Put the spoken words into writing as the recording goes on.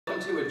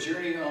to a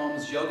Journey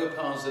Ohm's yoga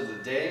pose of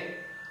the day.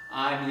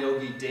 I'm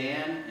Yogi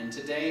Dan, and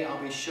today I'll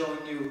be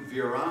showing you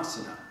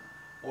Virasana,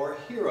 or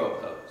hero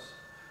pose.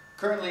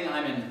 Currently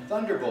I'm in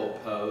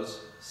Thunderbolt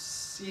pose,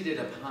 seated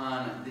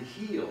upon the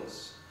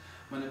heels.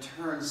 I'm going to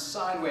turn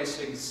sideways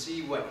so you can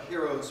see what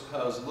hero's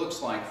pose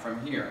looks like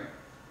from here.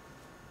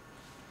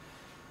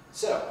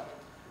 So,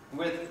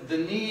 with the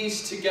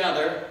knees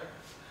together,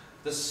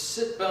 the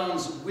sit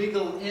bones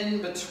wiggle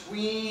in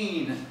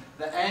between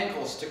the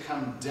ankles to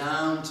come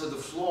down to the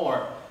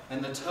floor,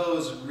 and the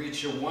toes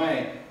reach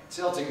away,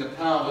 tilting the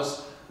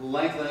pelvis,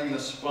 lengthening the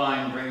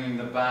spine, bringing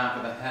the back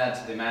of the head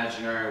to the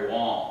imaginary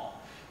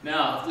wall.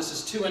 Now, if this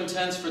is too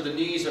intense for the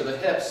knees or the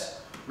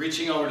hips,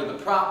 reaching over to the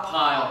prop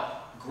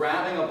pile,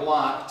 grabbing a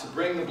block to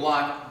bring the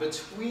block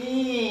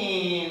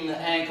between the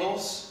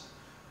ankles,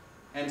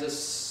 and to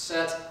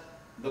set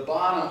the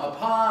bottom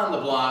upon the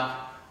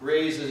block,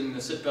 raising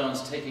the sit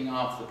bones, taking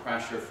off the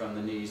pressure from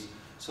the knees.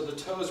 So the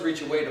toes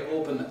reach away to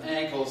open the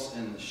ankles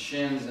and the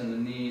shins and the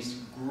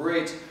knees.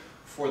 Great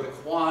for the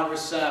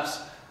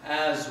quadriceps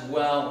as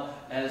well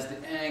as the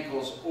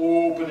ankles,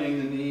 opening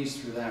the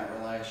knees through that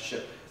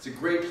relationship. It's a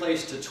great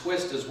place to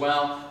twist as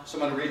well. So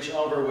I'm going to reach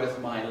over with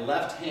my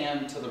left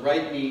hand to the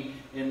right knee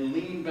and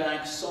lean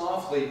back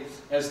softly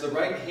as the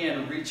right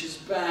hand reaches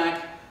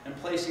back, and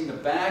placing the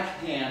back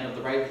hand of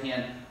the right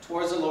hand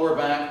towards the lower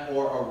back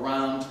or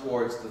around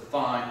towards the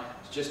thigh.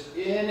 Just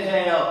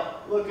inhale,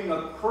 looking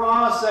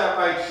across that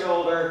right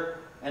shoulder,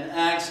 and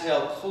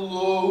exhale,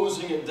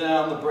 closing it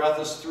down. The breath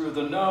is through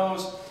the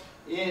nose.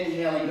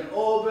 Inhaling to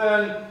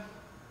open,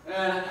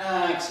 and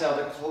exhale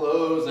to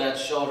close that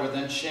shoulder,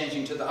 then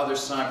changing to the other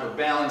side for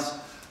balance.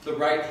 The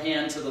right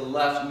hand to the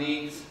left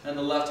knee, and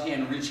the left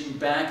hand reaching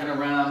back and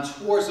around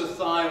towards the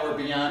thigh or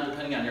beyond,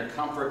 depending on your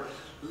comfort.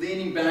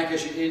 Leaning back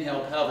as you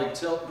inhale, pelvic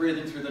tilt,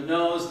 breathing through the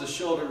nose, the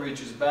shoulder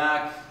reaches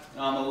back.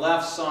 On the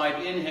left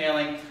side,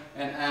 inhaling,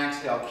 and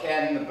exhale,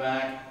 catting the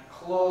back,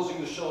 closing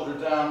the shoulder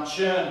down,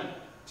 chin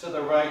to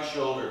the right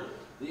shoulder.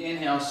 The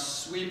inhale,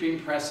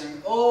 sweeping,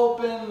 pressing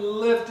open,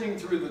 lifting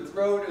through the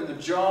throat and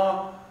the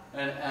jaw,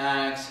 and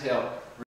exhale.